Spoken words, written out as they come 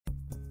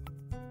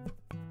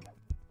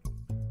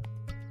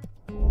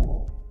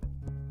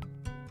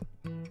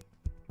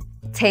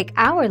Take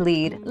our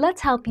lead, let's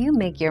help you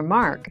make your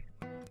mark.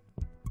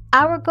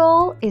 Our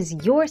goal is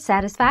your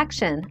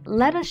satisfaction.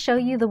 Let us show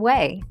you the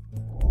way.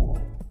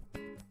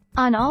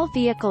 On all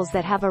vehicles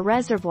that have a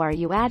reservoir,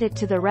 you add it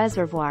to the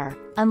reservoir.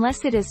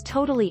 Unless it is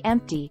totally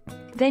empty,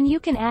 then you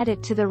can add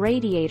it to the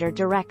radiator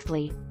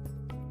directly.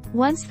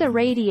 Once the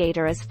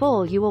radiator is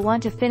full, you will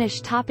want to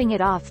finish topping it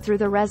off through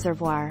the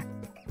reservoir.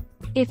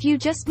 If you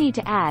just need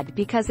to add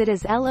because it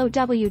is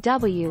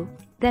LOWW,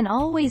 then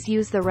always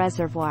use the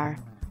reservoir.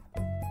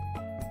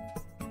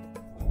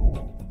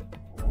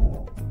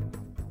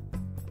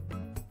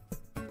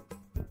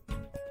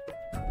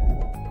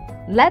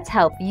 Let's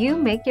help you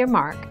make your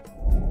mark.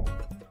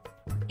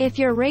 If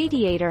your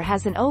radiator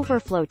has an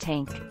overflow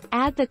tank,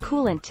 add the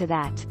coolant to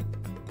that.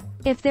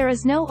 If there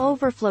is no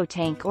overflow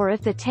tank, or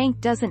if the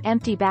tank doesn't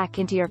empty back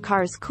into your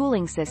car's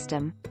cooling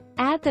system,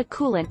 add the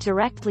coolant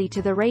directly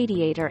to the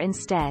radiator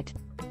instead.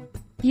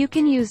 You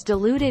can use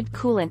diluted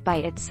coolant by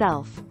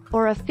itself,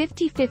 or a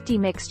 50-50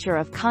 mixture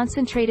of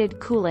concentrated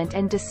coolant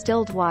and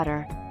distilled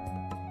water.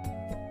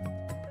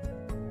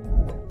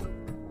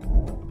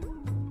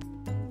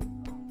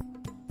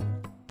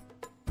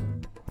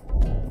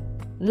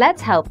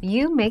 Let's help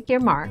you make your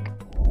mark.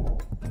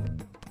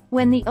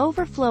 When the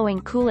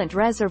overflowing coolant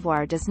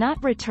reservoir does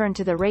not return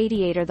to the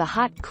radiator, the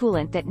hot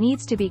coolant that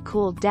needs to be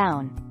cooled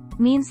down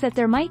means that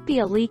there might be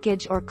a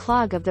leakage or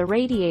clog of the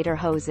radiator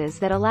hoses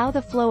that allow the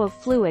flow of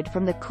fluid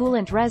from the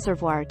coolant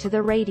reservoir to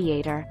the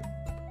radiator.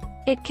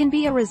 It can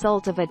be a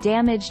result of a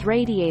damaged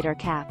radiator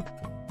cap.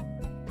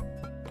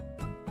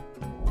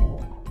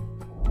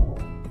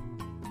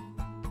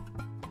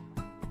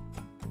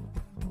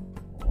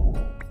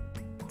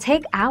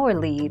 Take our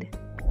lead.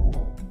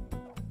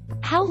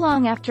 How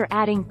long after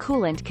adding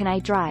coolant can I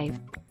drive?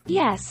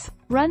 Yes,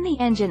 run the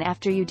engine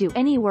after you do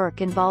any work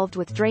involved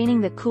with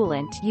draining the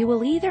coolant. You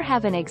will either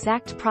have an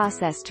exact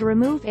process to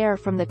remove air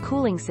from the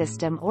cooling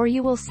system, or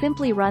you will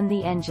simply run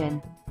the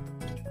engine.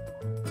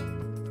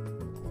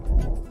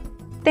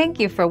 Thank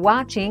you for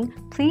watching.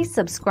 Please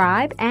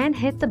subscribe and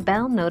hit the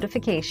bell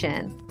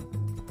notification.